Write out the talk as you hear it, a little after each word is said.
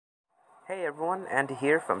Hey everyone, Andy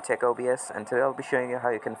here from TechOBS, and today I'll be showing you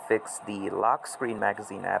how you can fix the lock screen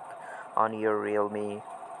magazine app on your Realme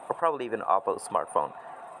or probably even Oppo smartphone.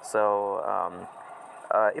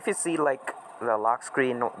 If you see like the lock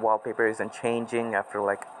screen wallpaper isn't changing after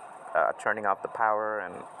turning off the power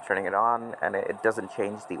and turning it on, and it doesn't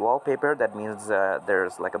change the wallpaper, that means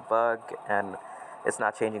there's like a bug and it's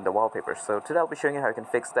not changing the wallpaper. So today I'll be showing you how you can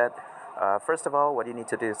fix that. First of all, what you need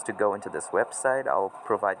to do is to go into this website. I'll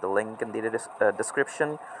provide the link in the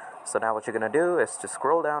description. So now what you're going to do is to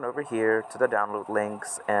scroll down over here to the download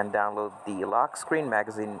links and download the lock screen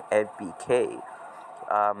magazine APK.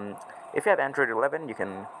 If you have Android 11, you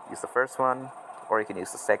can use the first one, or you can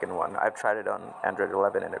use the second one. I've tried it on Android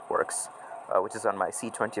 11 and it works, which is on my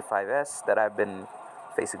C25s that I've been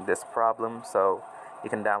facing this problem. So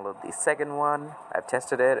you can download the second one. I've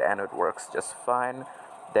tested it and it works just fine.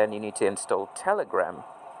 Then you need to install Telegram.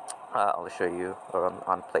 I'll show you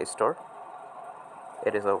on Play Store.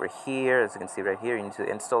 It is over here, as you can see right here. You need to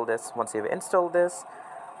install this. Once you've installed this,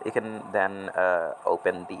 you can then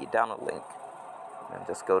open the download link and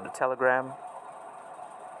just go to Telegram,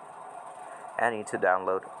 and you need to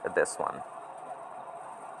download this one.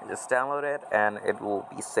 You just download it and it will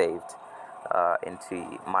be saved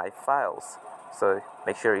into My Files. So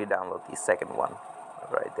make sure you download the second one,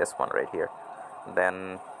 right? This one right here.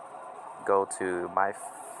 Then go to My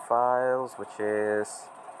Files, which is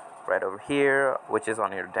right over here, which is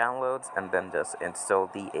on your downloads, and then just install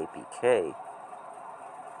the APK.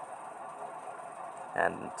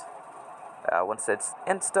 And once it's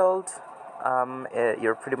installed,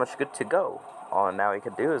 you're pretty much good to go. All now you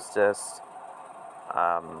can do is just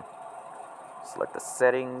select the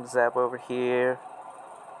settings app over here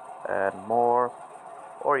and more,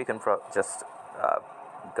 or you can just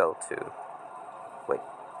go to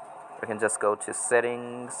we can just go to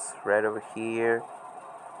settings right over here,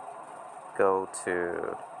 go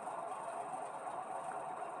to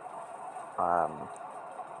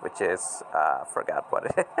which is forgot what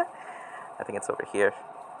it I think it's over here.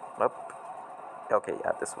 Nope. Okay,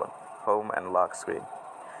 yeah, this one, home and lock screen.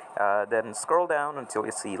 Then scroll down until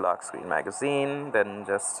you see lock screen magazine, then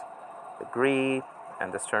just agree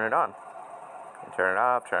and just turn it on. And turn it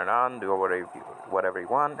off, turn it on, do whatever you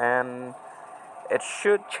want, and it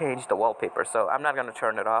should change the wallpaper. So I'm not going to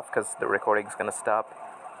turn it off because the recording is going to stop.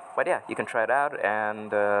 But yeah, you can try it out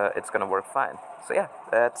and it's going to work fine. So yeah,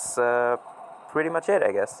 that's pretty much it,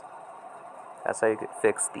 I guess. That's how you could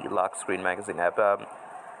fix the lock screen magazine app.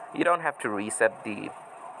 You don't have to reset the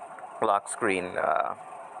lock screen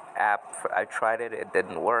app. I tried it, it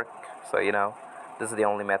didn't work. So this is the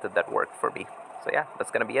only method that worked for me. So yeah,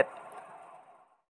 that's going to be it.